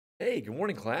Hey, good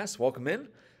morning, class. Welcome in.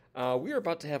 We are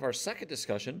about to have our second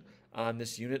discussion on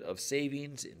this unit of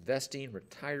savings, investing,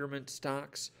 retirement,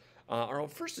 stocks. Our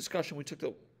first discussion, we took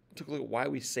a look at why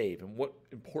we save and what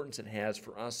importance it has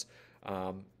for us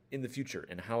in the future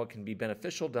and how it can be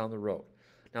beneficial down the road.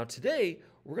 Now, today,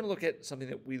 we're going to look at something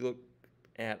that we looked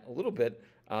at a little bit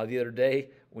the other day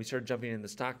when we started jumping in the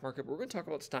stock market. But we're going to talk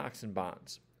about stocks and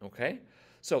bonds, okay?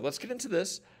 So let's get into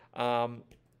this, and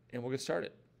we'll get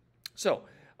started. So,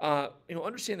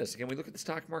 understand this. Again, we look at the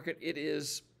stock market. It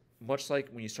is much like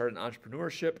when you start an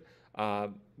entrepreneurship,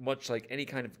 much like any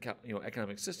kind of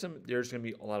economic system, there's going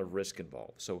to be a lot of risk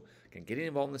involved. So, again, getting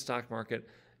involved in the stock market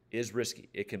is risky.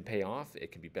 It can pay off.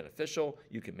 It can be beneficial.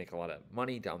 You can make a lot of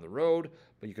money down the road,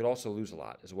 but you could also lose a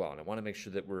lot as well. And I want to make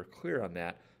sure that we're clear on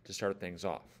that to start things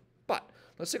off. But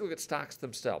let's take a look at stocks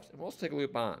themselves, and we'll also take a look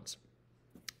at bonds.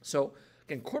 So,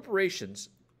 again, corporations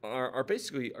are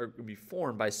basically going to be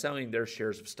formed by selling their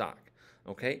shares of stock.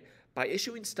 Okay, by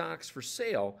issuing stocks for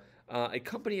sale, a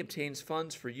company obtains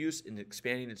funds for use in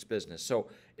expanding its business. So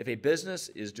if a business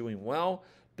is doing well,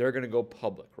 they're going to go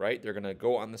public, right? They're going to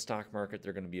go on the stock market.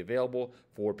 They're going to be available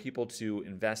for people to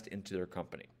invest into their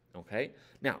company. Okay,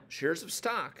 now shares of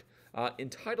stock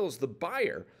entitles the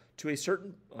buyer to a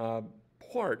certain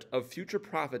part of future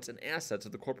profits and assets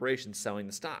of the corporation selling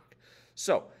the stock.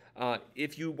 So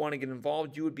if you want to get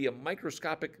involved, you would be a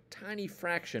microscopic, tiny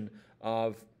fraction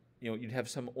of, you'd have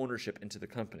some ownership into the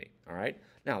company, all right?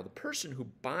 Now, the person who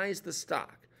buys the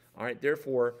stock, all right,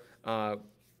 therefore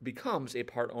becomes a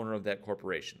part owner of that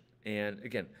corporation. And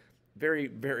again, very,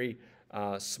 very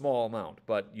small amount,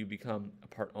 but you become a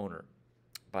part owner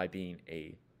by being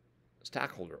a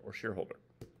stockholder or shareholder.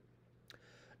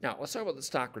 Now, let's talk about the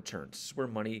stock returns. This is where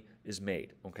money is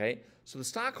made, okay? So the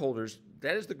stockholders,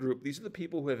 that is the group. These are the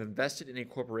people who have invested in a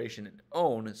corporation and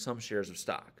own some shares of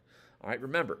stock. All right,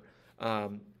 remember,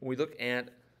 when we look at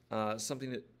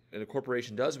something that a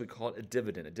corporation does, we call it a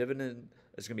dividend. A dividend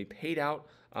is going to be paid out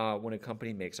when a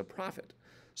company makes a profit.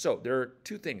 So there are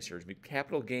two things here. There's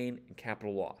capital gain and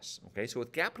capital loss, okay? So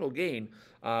with capital gain,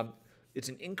 it's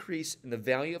an increase in the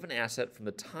value of an asset from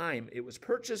the time it was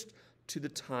purchased to the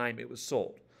time it was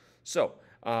sold. So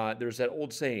there's that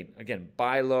old saying, again,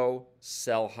 buy low,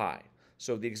 sell high.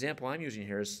 So the example I'm using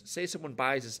here is, say someone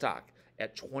buys a stock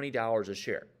at $20 a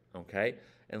share, okay?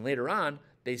 And later on,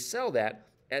 they sell that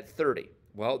at 30.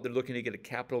 Well, they're looking to get a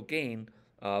capital gain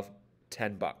of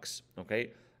 10 bucks,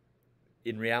 okay?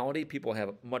 In reality, people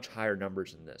have much higher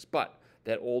numbers than this. But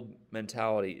that old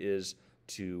mentality is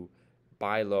to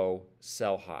buy low,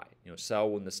 sell high.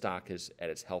 Sell when the stock is at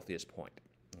its healthiest point,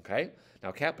 okay? Now,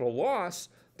 capital loss,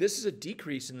 this is a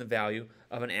decrease in the value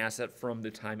of an asset from the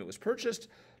time it was purchased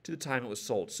to the time it was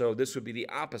sold. So this would be the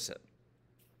opposite,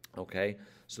 okay?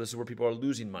 So this is where people are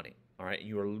losing money, all right?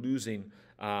 You are losing,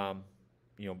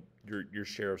 your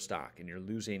share of stock, and you're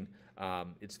losing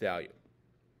its value.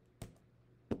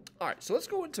 All right, so let's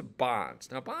go into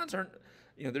bonds. Now, bonds aren't,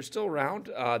 they're still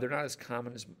around. They're not as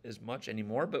common as much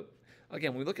anymore, but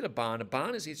again, when we look at a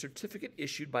bond is a certificate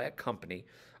issued by a company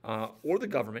or the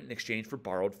government in exchange for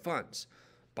borrowed funds.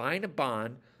 Buying a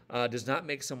bond does not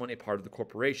make someone a part of the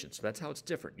corporation, so that's how it's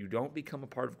different. You don't become a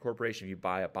part of a corporation if you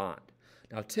buy a bond.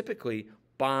 Now, typically,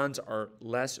 bonds are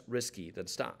less risky than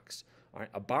stocks. All right?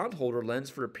 A bondholder lends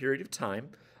for a period of time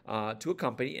to a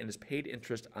company and is paid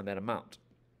interest on that amount.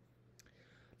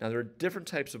 Now, there are different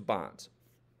types of bonds.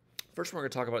 First one we're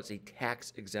going to talk about is a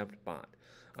tax-exempt bond.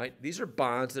 All right? These are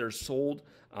bonds that are sold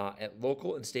at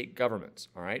local and state governments.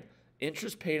 All right?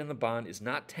 Interest paid on the bond is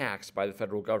not taxed by the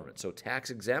federal government. So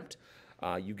tax-exempt,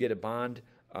 you get a bond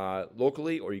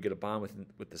locally or you get a bond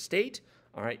with the state,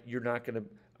 all right, you're not going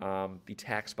to be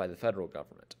taxed by the federal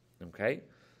government, okay?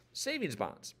 Savings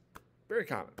bonds, very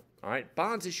common, all right?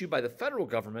 Bonds issued by the federal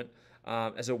government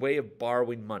as a way of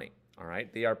borrowing money, all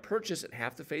right? They are purchased at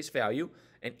half the face value,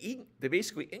 and they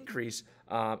basically increase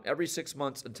every 6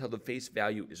 months until the face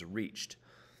value is reached,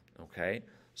 okay?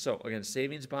 So, again,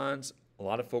 savings bonds, a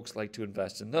lot of folks like to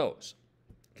invest in those,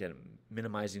 again,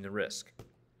 minimizing the risk.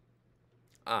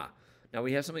 Now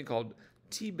we have something called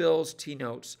T-bills,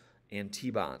 T-notes, and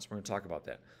T-bonds. We're going to talk about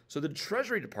that. So the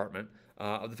Treasury Department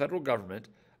of the federal government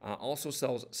also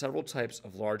sells several types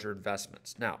of larger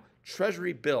investments. Now,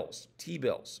 Treasury bills,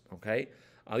 T-bills, okay?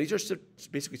 These are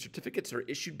basically certificates that are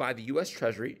issued by the U.S.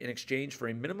 Treasury in exchange for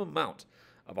a minimum amount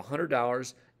of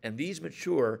 $100, and these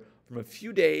mature from a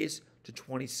few days to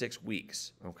 26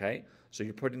 weeks, okay? So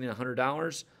you're putting in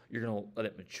 $100, you're going to let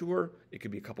it mature. It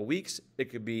could be a couple weeks. It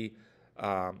could be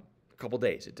a couple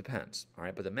days. It depends, all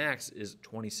right? But the max is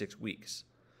 26 weeks.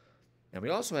 And we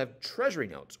also have Treasury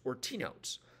notes or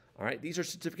T-notes, All right, these are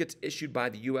certificates issued by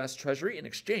the U.S. Treasury in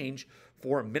exchange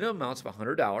for minimum amounts of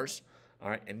 $100. All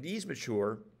right, and these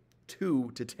mature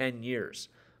 2 to 10 years.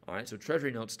 All right, so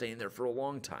Treasury notes stay in there for a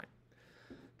long time.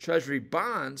 Treasury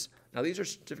bonds, now these are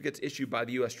certificates issued by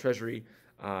the U.S. Treasury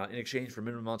in exchange for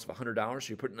minimum amounts of $100. So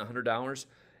you put in $100,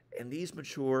 and these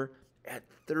mature at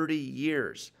 30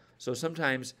 years. So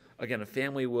sometimes, again, a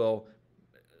family will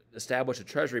establish a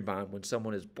Treasury bond when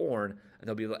someone is born, and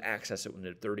they'll be able to access it when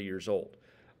they're 30 years old.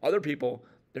 Other people,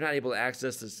 they're not able to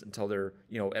access this until they're,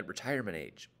 at retirement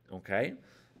age, okay?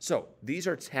 So these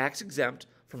are tax exempt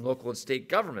from local and state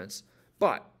governments,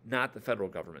 but not the federal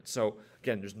government. So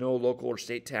again, there's no local or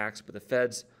state tax, but the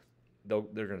feds, they're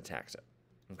going to tax it,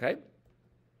 okay?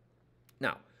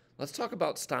 Now, let's talk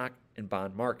about stock and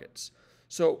bond markets.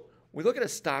 So we look at a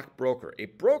stockbroker. A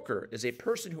broker is a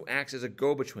person who acts as a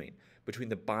go-between between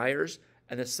the buyers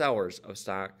and the sellers of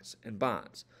stocks and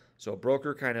bonds. So a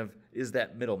broker kind of is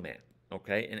that middleman,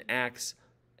 okay, and acts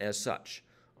as such,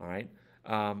 all right?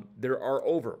 There are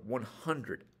over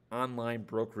 100 online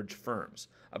brokerage firms.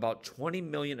 About 20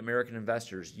 million American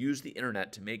investors use the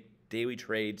internet to make daily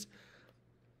trades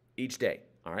each day,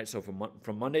 all right? So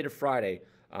from Monday to Friday,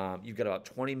 you've got about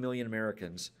 20 million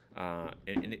Americans.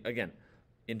 And again,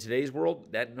 in today's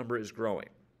world, that number is growing.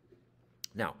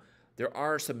 Now, there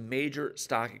are some major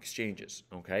stock exchanges,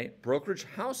 okay? Brokerage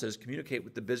houses communicate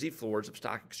with the busy floors of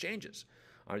stock exchanges.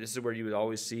 This is where you would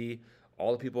always see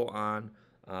all the people on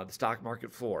the stock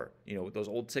market floor, with those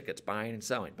old tickets, buying and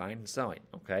selling,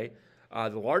 okay?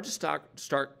 The largest Tony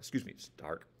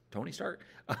Stark?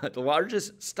 The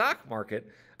largest stock market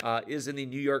is in the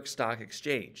New York Stock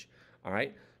Exchange, all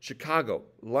right? Chicago,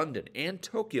 London, and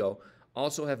Tokyo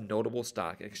also have notable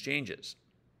stock exchanges.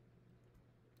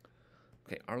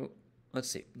 Okay, let's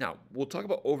see. Now, we'll talk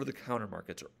about over-the-counter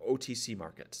markets or OTC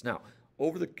markets. Now,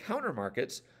 over-the-counter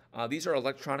markets, these are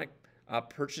electronic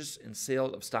purchase and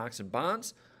sale of stocks and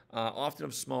bonds, often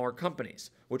of smaller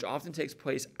companies, which often takes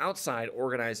place outside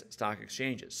organized stock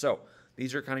exchanges. So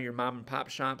these are kind of your mom and pop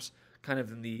shops, kind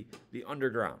of in the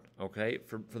underground, okay,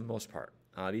 for the most part.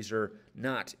 These are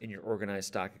not in your organized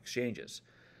stock exchanges.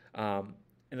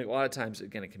 And a lot of times,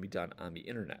 again, it can be done on the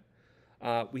internet.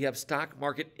 We have stock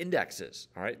market indexes,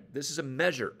 all right? This is a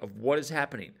measure of what is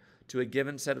happening to a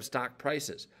given set of stock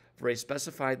prices for a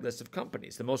specified list of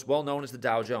companies. The most well-known is the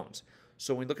Dow Jones.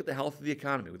 So when we look at the health of the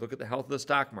economy, we look at the health of the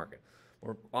stock market,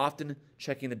 we're often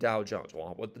checking the Dow Jones.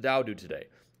 Well, what did the Dow do today?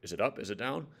 Is it up? Is it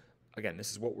down? Again,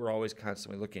 this is what we're always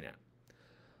constantly looking at.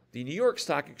 The New York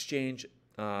Stock Exchange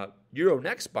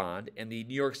Euronext bond and the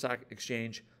New York Stock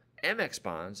Exchange MX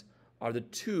bonds are the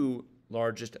two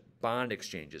largest bond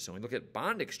exchanges. So when we look at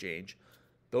bond exchange,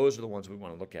 those are the ones we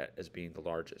want to look at as being the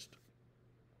largest.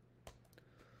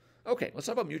 Okay, let's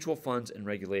talk about mutual funds and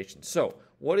regulations. So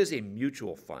what is a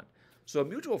mutual fund? So a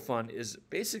mutual fund is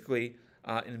basically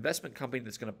an investment company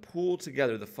that's going to pool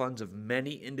together the funds of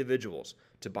many individuals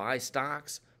to buy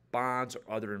stocks, bonds, or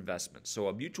other investments. So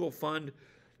a mutual fund,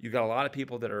 you've got a lot of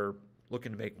people that are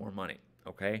looking to make more money,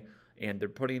 okay? And they're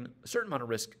putting a certain amount of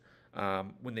risk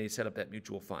when they set up that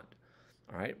mutual fund,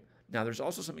 all right? Now, there's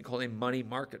also something called a money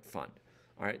market fund,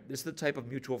 all right? This is the type of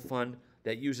mutual fund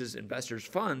that uses investors'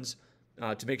 funds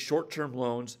to make short-term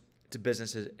loans to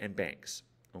businesses and banks,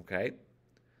 okay?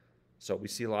 So we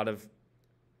see a lot of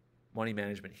money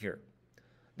management here.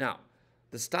 Now,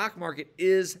 the stock market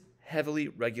is heavily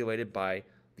regulated by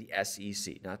the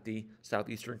SEC, not the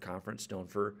Southeastern Conference known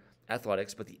for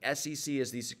athletics, but the SEC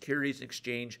is the Securities and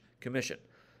Exchange Commission,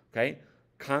 okay?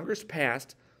 Congress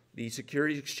passed the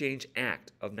Securities Exchange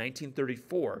Act of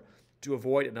 1934 to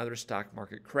avoid another stock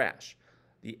market crash.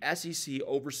 The SEC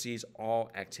oversees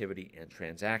all activity and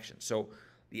transactions. So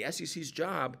the SEC's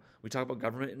job, we talk about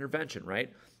government intervention,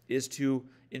 right, is to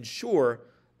ensure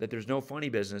that there's no funny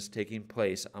business taking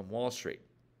place on Wall Street.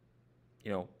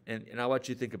 And I'll let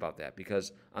you think about that,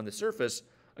 because on the surface,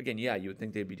 again, yeah, you would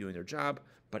think they'd be doing their job,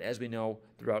 but as we know,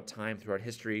 throughout time, throughout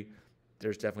history,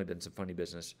 there's definitely been some funny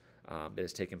business that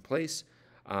has taken place.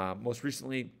 Most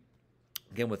recently,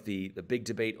 again, with the big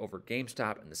debate over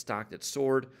GameStop and the stock that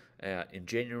soared in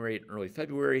January and early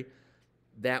February,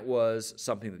 that was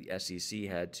something that the SEC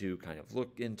had to kind of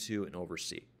look into and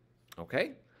oversee.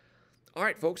 Okay? All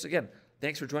right, folks, again,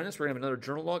 thanks for joining us. We're going to have another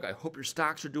journal log. I hope your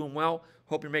stocks are doing well.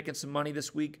 Hope you're making some money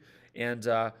this week, and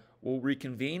we'll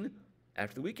reconvene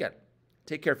after the weekend.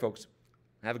 Take care, folks.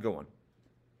 Have a good one.